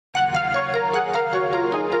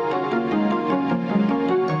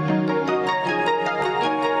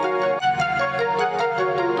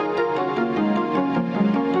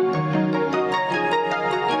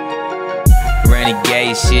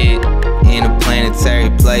spaceship, interplanetary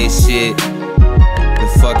place shit.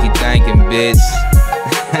 The fuck you thinking, bitch?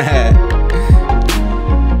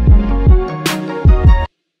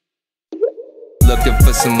 Looking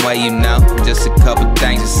for some way, you know, just a couple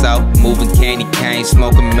things or so. Moving candy cane,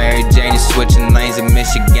 smoking Mary Jane, and switching lanes in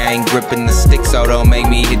Michigan. Gripping the stick so don't make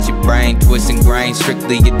me hit your brain. Twisting grain,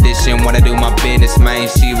 strictly addition when I do my business, man.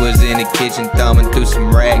 She was in the kitchen thumbing through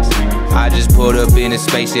some racks. I just pulled up in a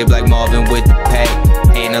spaceship like Marvin with the pack.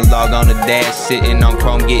 Analog on the dash, sitting on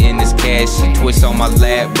chrome getting this cash. She twists on my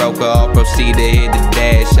lap, broke her off, proceed to hit the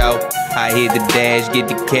dash, oh. I hit the dash, get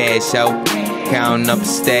the cash, oh. Counting up a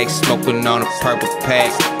stack, smoking on a purple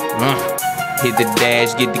pack. Hit the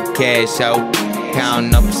dash, get the cash, oh.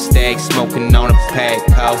 Counting up a stack, smoking on a pack,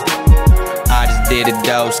 oh. I just did a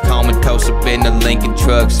dose, comatose up in the Lincoln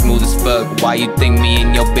truck, smooth as fuck. Why you think me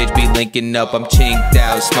and your bitch be linking up? I'm chinked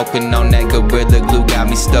out, smoking on that Gorilla Glue, got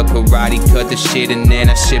me stuck. Karate cut the shit and then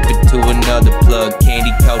I ship it to another plug.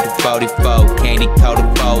 Candy coat the 44, candy coat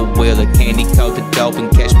the 4-wheeler, candy coat the dope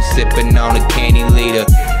and catch me sipping on a candy liter.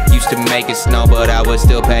 Used to make it snow, but I was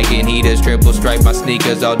still packing heaters. Triple stripe my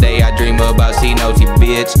sneakers all day. I dream about C-Noty,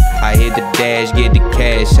 bitch. I hit the dash, get the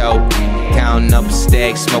cash, oh. Counting up a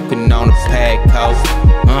stack, smoking on a pack, oh.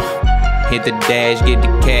 Hit the dash, get the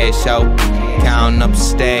cash, oh. Counting up a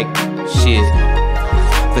stack, shit.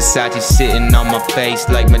 Versace sitting on my face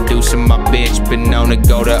like Medusa, my bitch. Been known to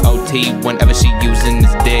go to OT whenever she using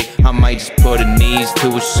this dick. I might just put her knees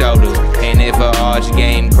to her shoulders. And if her arch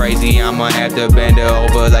game crazy, I'ma have to bend her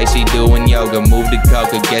over like she doing yoga. Move the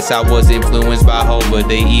coca, guess I was influenced by Hova.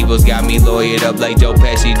 The evils got me lawyered up like Joe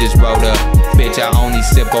Pesci just wrote up. Bitch, I only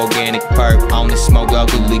sip organic perp, only smoke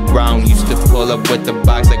locally grown. Used to pull up with the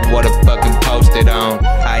box like what a fucking posted on.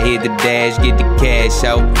 I hit the dash, get the cash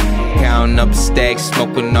out. Counting up a stack,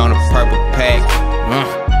 smoking on a purple pack.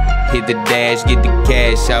 Hit the dash, get the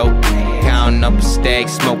cash out. Counting up a stack,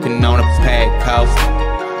 smoking on a pack, house.